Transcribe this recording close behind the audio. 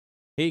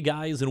Hey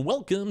guys, and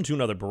welcome to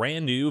another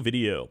brand new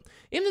video.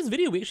 In this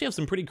video, we actually have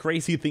some pretty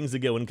crazy things to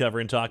go and cover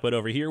and talk about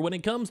over here when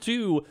it comes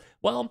to,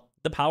 well,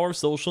 the power of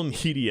social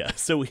media.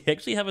 So we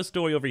actually have a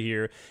story over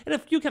here and a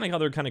few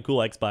other cool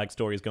Xbox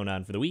stories going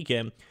on for the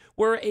weekend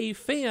where a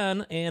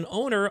fan and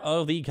owner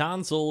of the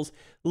consoles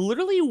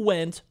literally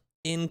went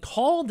and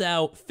called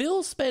out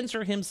Phil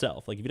Spencer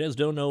himself. Like, if you guys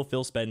don't know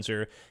Phil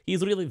Spencer, he's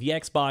literally the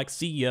Xbox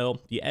CEO,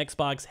 the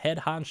Xbox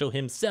head honcho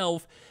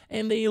himself,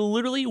 and they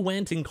literally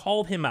went and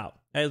called him out.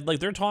 As, like,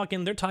 they're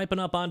typing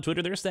up on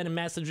Twitter, they're sending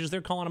messages,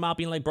 they're calling him out,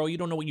 being like, bro, you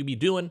don't know what you be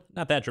doing.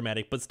 Not that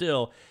dramatic, but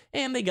still.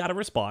 And they got a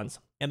response,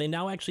 and they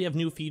now actually have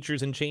new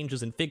features and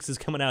changes and fixes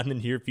coming out in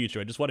the near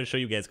future. I just want to show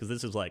you guys, because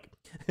this is like,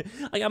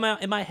 I'm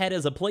out in my head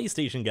as a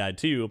PlayStation guy,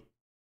 too.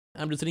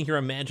 I'm just sitting here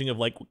imagining of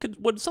like,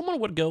 would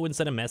someone go and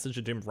send a message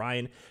to Jim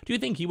Ryan? Do you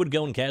think he would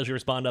go and casually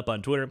respond up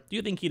on Twitter? Do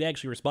you think he'd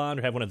actually respond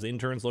or have one of his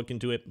interns look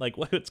into it? Like,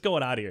 what's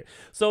going on here?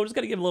 So I'm just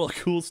gonna give a little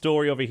cool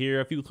story over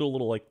here, a few cool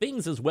little like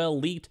things as well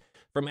leaked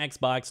from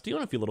Xbox,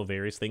 doing a few little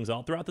various things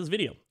all throughout this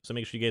video. So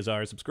make sure you guys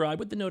are subscribed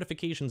with the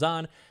notifications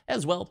on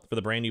as well for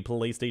the brand new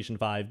PlayStation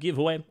 5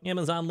 giveaway.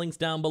 Amazon links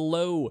down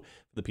below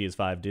for the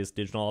PS5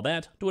 Digital, all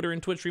that. Twitter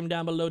and Twitch stream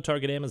down below,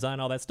 Target, Amazon,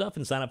 all that stuff,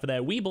 and sign up for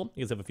that Weeble.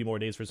 You guys have a few more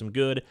days for some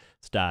good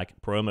stock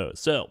promos.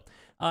 So,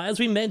 as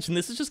we mentioned,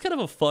 this is just kind of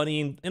a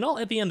funny, and all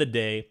at the end of the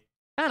day,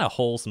 kind of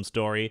wholesome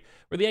story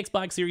where the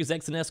Xbox Series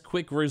X and S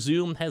quick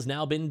resume has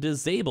now been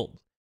disabled.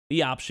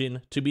 The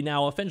option to be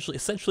now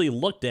essentially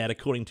looked at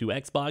according to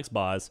Xbox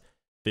boss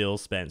Phil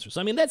Spencer.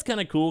 So I mean, that's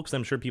kind of cool because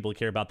I'm sure people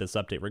care about this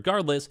update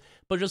regardless,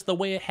 but just the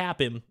way it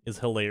happened is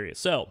hilarious.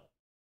 So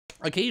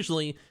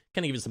occasionally,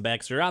 kind of give you some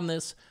backstory on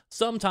this,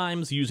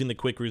 sometimes using the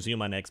quick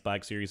resume on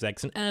Xbox Series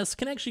X and S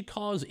can actually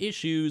cause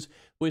issues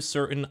with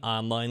certain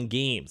online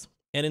games.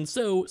 And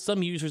so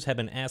some users have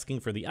been asking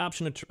for the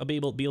option to be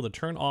able to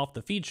turn off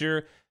the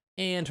feature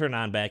and turn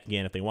on back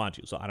again if they want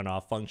to, so on and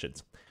off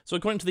functions. So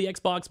according to the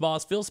Xbox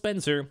boss Phil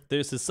Spencer,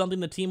 this is something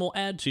the team will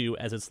add to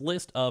as its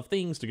list of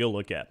things to go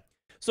look at.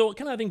 So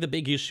I think the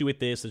big issue with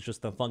this is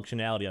just the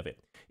functionality of it.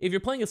 If you're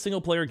playing a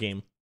single player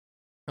game,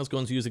 let's go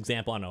and use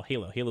example, I don't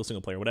know, Halo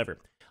single player, whatever.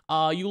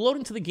 You load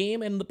into the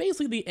game, and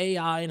basically the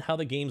AI and how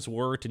the game's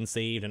worked and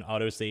saved and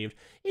auto-saved,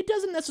 it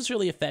doesn't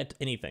necessarily affect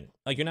anything.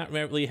 Like, you're not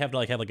really have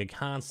to have a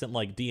constant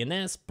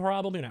DNS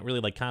problem. You're not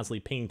really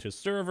constantly pinging to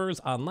servers,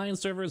 online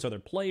servers, other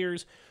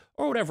players,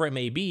 or whatever it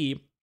may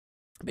be.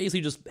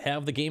 Basically just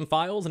have the game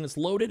files and it's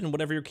loaded, and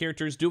whatever your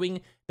character is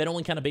doing, that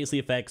only basically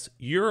affects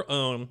your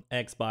own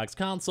Xbox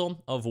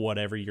console of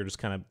whatever you're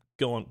just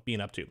being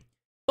up to.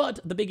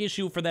 But the big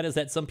issue for that is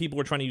that some people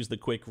were trying to use the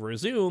quick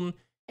resume,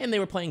 and they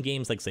were playing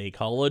games like, say,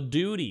 Call of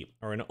Duty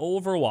or an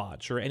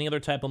Overwatch or any other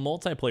type of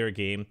multiplayer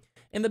game.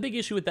 And the big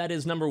issue with that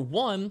is, number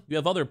one, you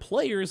have other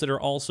players that are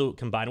also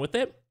combined with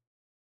it.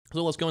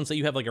 So let's go and say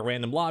you have a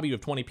random lobby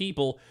of 20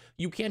 people.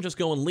 You can't just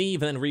go and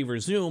leave and then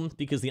re-resume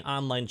because the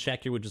online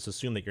checker would just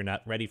assume that you're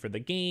not ready for the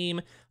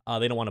game.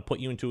 They don't want to put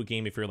you into a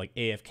game if you're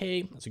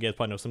AFK. So you guys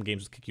probably know some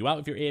games just kick you out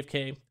if you're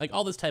AFK.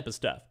 All this type of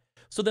stuff.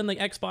 So then the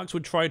Xbox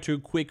would try to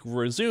quick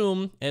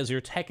resume as you're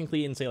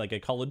technically in, say, a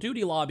Call of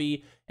Duty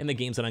lobby and the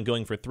game's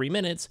ongoing for 3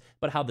 minutes,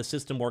 but how the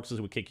system works is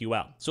it would kick you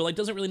out. So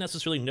doesn't really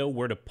necessarily know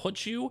where to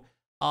put you.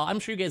 I'm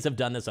sure you guys have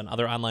done this on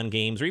other online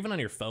games or even on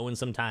your phone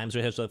sometimes.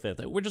 Or stuff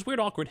that we're just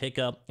weird, awkward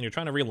hiccup, and you're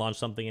trying to relaunch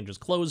something and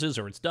just closes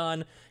or it's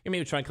done. You're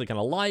maybe trying to click on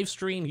a live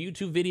stream,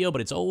 YouTube video, but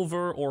it's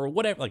over, or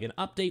whatever, an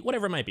update,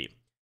 whatever it might be.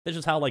 That's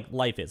just how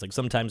life is.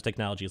 Sometimes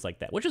technology is like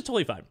that, which is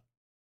totally fine.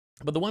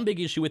 But the one big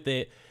issue with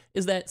it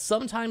is that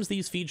sometimes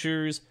these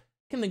features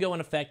can then go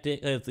and affect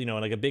it, in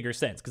a bigger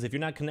sense. Because if you're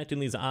not connecting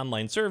these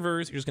online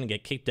servers, you're just going to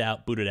get kicked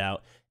out, booted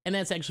out. And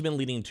that's actually been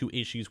leading to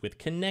issues with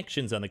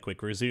connections on the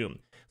quick resume.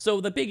 So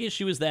the big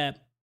issue is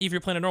that if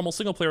you're playing a normal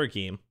single player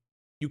game,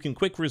 you can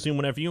quick resume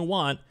whenever you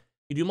want.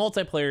 You do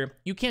multiplayer,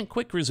 you can't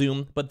quick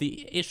resume, but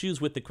the issues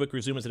with the quick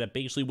resume is that it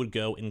basically would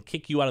go and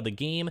kick you out of the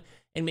game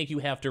and make you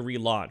have to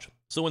relaunch.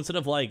 So instead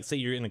of say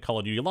you're in a Call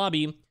of Duty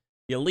lobby,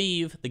 you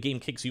leave, the game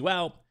kicks you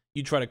out,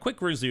 you try to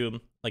quick resume,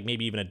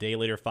 maybe even a day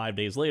later, 5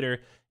 days later,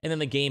 and then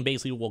the game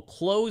basically will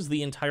close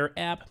the entire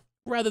app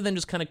rather than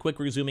just quick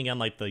resuming on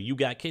the you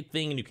got kicked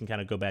thing, and you can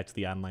go back to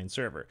the online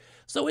server.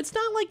 So it's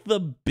not the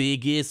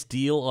biggest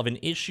deal of an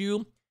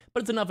issue,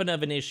 but it's enough of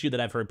an issue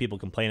that I've heard people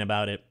complain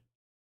about it.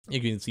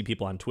 You can see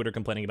people on Twitter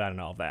complaining about it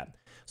and all of that.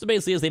 So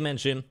basically, as they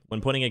mentioned,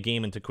 when putting a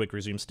game into quick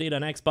resume state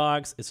on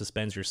Xbox, it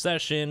suspends your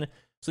session,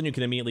 so then you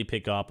can immediately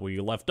pick up where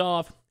you left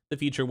off. The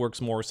feature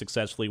works more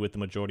successfully with the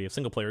majority of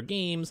single-player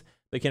games,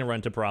 but can run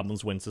into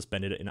problems when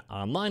suspended in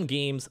online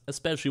games,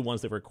 especially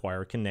ones that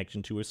require a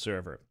connection to a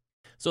server.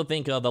 So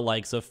think of the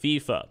likes of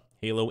FIFA,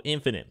 Halo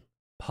Infinite,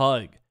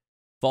 PUG,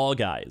 Fall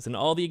Guys, and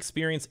all the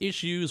experience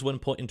issues when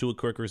put into a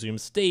quick resume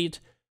state,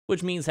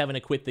 which means having to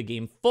quit the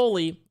game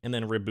fully and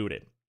then reboot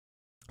it.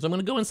 So I'm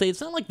going to go and say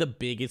it's not the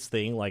biggest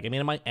thing.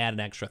 It might add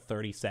an extra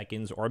 30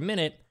 seconds or a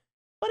minute,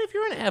 but if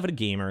you're an avid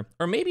gamer,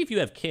 or maybe if you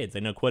have kids, I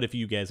know quite a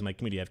few of you guys in my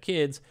community have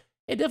kids,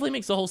 it definitely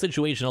makes the whole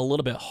situation a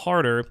little bit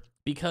harder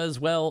because,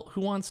 well,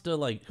 who wants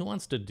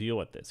to deal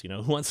with this? You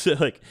know, who wants to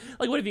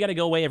what if you got to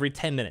go away every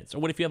 10 minutes? Or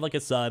what if you have like a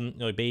son,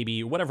 a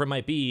baby, or whatever it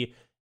might be?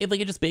 It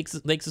just makes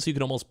it so you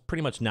can almost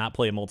pretty much not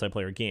play a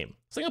multiplayer game.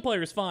 Single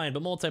player is fine,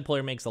 but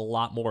multiplayer makes a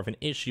lot more of an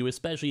issue,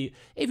 especially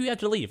if you have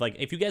to leave. Like,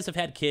 if you guys have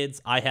had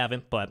kids, I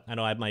haven't, but I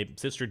know my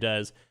sister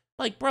does.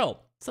 Like, bro,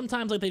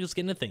 sometimes they just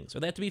get into things, or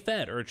they have to be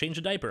fed, or change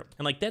a diaper.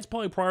 And that's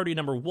probably priority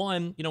number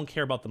one. You don't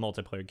care about the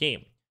multiplayer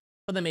game.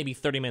 But then maybe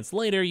 30 minutes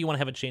later, you want to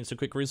have a chance to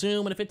quick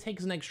resume, and if it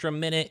takes an extra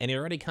minute, and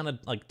you're already kind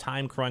of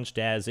time crunched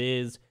as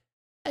is,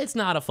 it's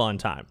not a fun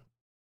time.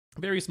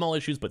 Very small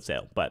issues, but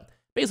still. But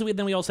basically,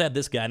 then we also had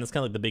this guy, and that's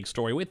kind of the big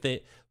story with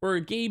it, where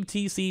Gabe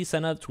TC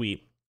sent out a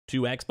tweet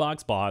to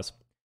Xbox boss.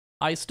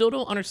 I still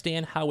don't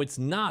understand how it's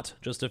not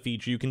just a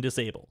feature you can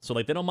disable. So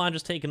they don't mind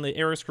just taking the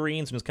error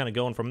screens and just kind of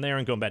going from there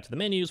and going back to the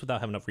menus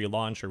without having to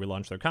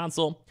relaunch their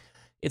console.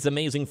 It's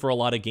amazing for a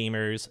lot of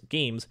games,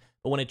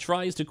 but when it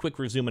tries to quick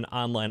resume an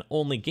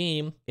online-only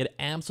game, it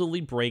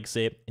absolutely breaks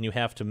it, and you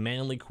have to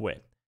manually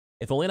quit.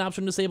 If only an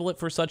option to disable it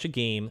for such a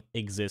game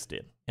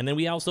existed. And then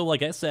we also,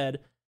 like I said,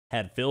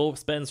 had Phil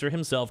Spencer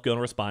himself go in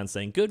response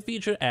saying, good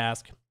feature to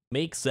ask,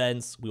 makes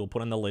sense, we will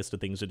put on the list of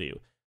things to do.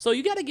 So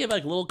you gotta give a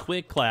little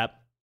quick clap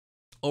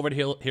over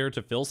here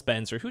to Phil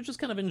Spencer, who's just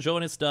kind of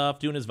enjoying his stuff,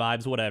 doing his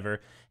vibes,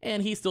 whatever,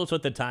 and he still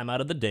took the time out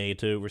of the day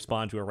to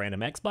respond to a random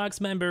Xbox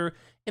member,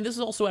 and this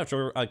is also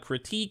after a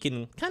critique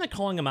and kind of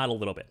calling him out a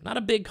little bit. Not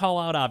a big call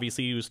out,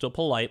 obviously, he was still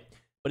polite,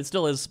 but it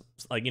still is,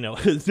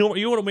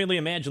 you would really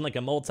imagine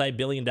a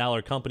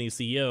multi-billion-dollar company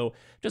CEO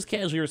just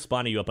casually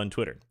responding to you up on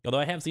Twitter. Although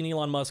I have seen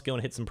Elon Musk go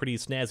and hit some pretty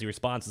snazzy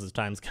responses as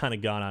time's kind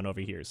of gone on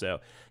over here. So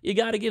you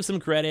got to give some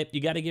credit,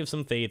 you got to give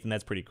some faith, and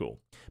that's pretty cool.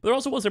 But there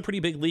also was a pretty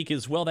big leak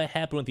as well that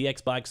happened with the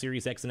Xbox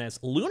Series X and S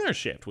Lunar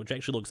Shift, which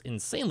actually looks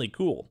insanely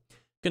cool.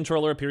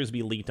 Controller appears to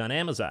be leaked on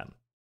Amazon.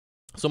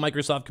 So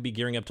Microsoft could be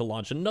gearing up to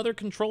launch another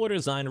controller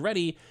design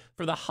ready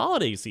for the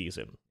holiday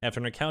season, after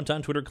an account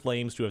on Twitter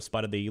claims to have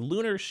spotted the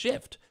Lunar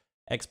Shift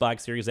Xbox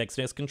Series X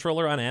and S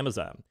controller on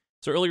Amazon.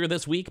 So earlier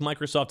this week,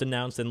 Microsoft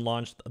announced and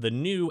launched the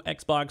new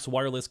Xbox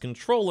wireless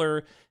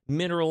controller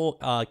Mineral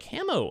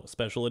Camo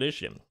Special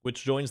Edition,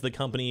 which joins the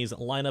company's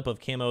lineup of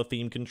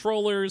camo-themed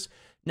controllers.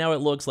 Now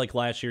it looks like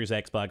last year's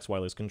Xbox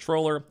wireless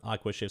controller,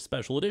 Aqua Shift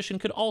Special Edition,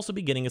 could also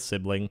be getting a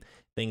sibling,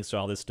 thanks to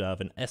all this stuff,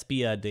 and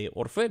Espia de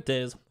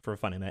Orfetes for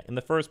finding that in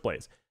the first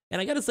place. And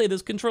I gotta say,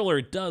 this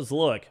controller does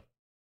looks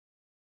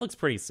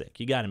pretty sick.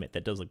 You gotta admit,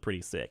 that does look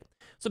pretty sick.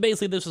 So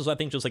basically, this is, I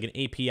think, just like an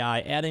API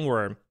adding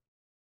where,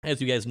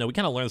 as you guys know, we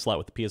kind of learned this a lot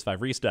with the PS5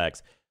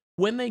 restocks.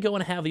 When they go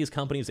and have these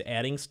companies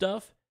adding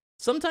stuff,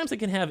 sometimes it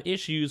can have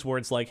issues where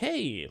it's like,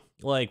 hey,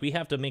 we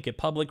have to make it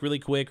public really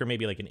quick, or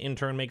maybe an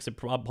intern makes it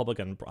public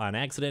on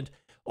accident,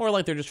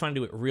 or they're just trying to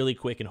do it really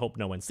quick and hope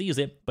no one sees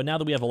it. But now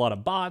that we have a lot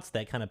of bots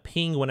that kind of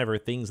ping whenever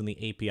things in the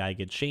API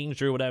get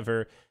changed or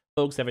whatever,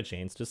 folks have a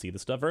chance to see the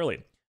stuff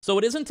early. So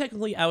it isn't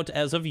technically out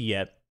as of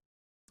yet,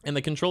 and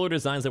the controller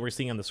designs that we're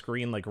seeing on the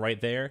screen, right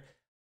there,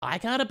 I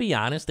gotta be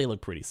honest, they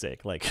look pretty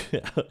sick.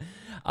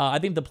 I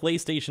think the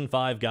PlayStation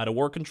 5 God of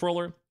War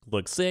controller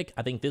looks sick.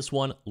 I think this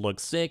one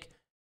looks sick.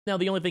 Now,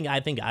 the only thing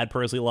I think I'd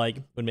personally like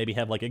would maybe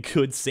have a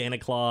good Santa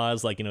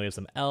Claus, you have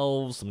some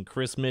elves, some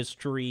Christmas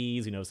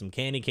trees, some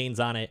candy canes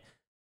on it.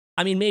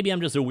 I mean, maybe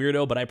I'm just a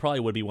weirdo, but I probably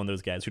would be one of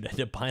those guys who'd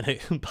end up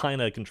buying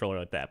a controller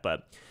like that.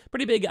 But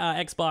pretty big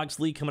Xbox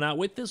leak coming out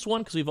with this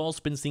one, because we've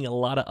also been seeing a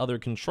lot of other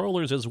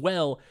controllers as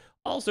well,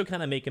 also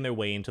kind of making their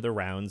way into the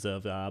rounds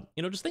of,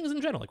 just things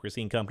in general. We're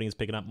seeing companies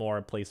picking up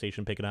more,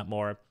 PlayStation picking up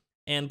more,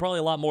 and probably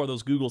a lot more of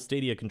those Google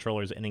Stadia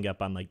controllers ending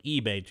up on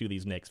eBay too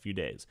these next few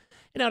days.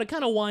 And now to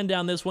kind of wind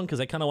down this one, because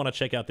I kind of want to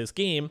check out this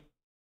game,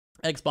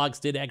 Xbox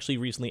did actually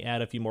recently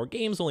add a few more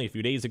games only a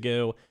few days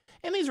ago,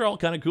 and these are all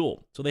kind of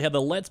cool. So they have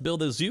the Let's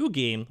Build a Zoo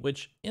game,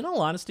 which, in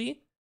all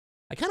honesty,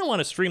 I kind of want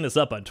to stream this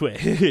up on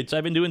Twitch.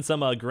 I've been doing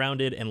some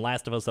Grounded and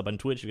Last of Us up on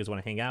Twitch if you guys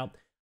want to hang out.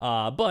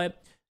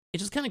 But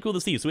it's just kind of cool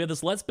to see. So we have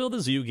this Let's Build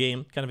a Zoo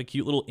game, kind of a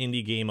cute little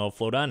indie game I'll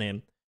float on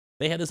in.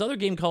 They had this other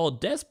game called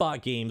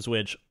Despot Games,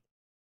 which,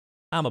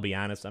 I'm gonna be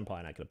honest, I'm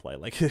probably not gonna play.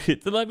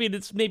 I mean,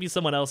 it's maybe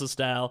someone else's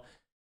style.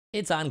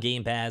 It's on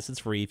Game Pass. It's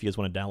free if you guys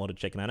want to download it,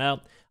 check it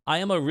out. I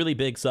am a really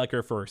big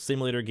sucker for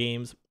simulator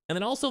games. And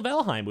then also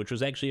Valheim, which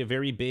was actually a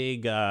very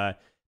big,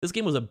 this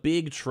game was a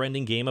big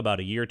trending game about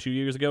a year or 2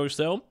 years ago or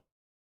so.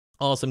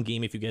 Awesome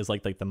game if you guys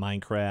like the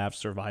Minecraft,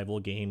 survival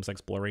games,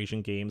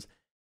 exploration games.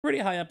 Pretty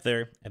high up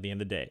there at the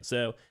end of the day.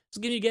 So,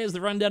 just giving you guys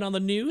the rundown on the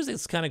news.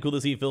 It's kind of cool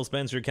to see Phil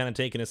Spencer kind of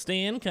taking a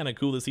stand. Kind of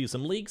cool to see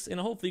some leaks. And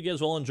hopefully you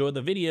guys will enjoy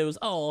the videos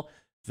all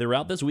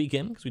throughout this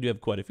weekend, because we do have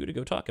quite a few to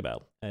go talk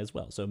about as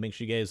well. So make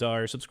sure you guys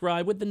are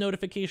subscribed with the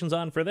notifications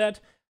on for that,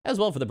 as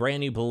well for the brand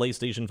new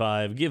PlayStation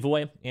 5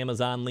 giveaway.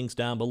 Amazon links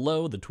down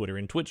below, the Twitter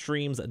and Twitch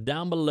streams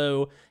down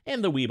below,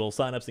 and the Weeble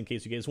signups in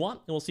case you guys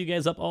want. And we'll see you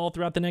guys up all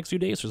throughout the next few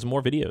days for some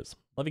more videos.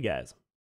 Love you guys.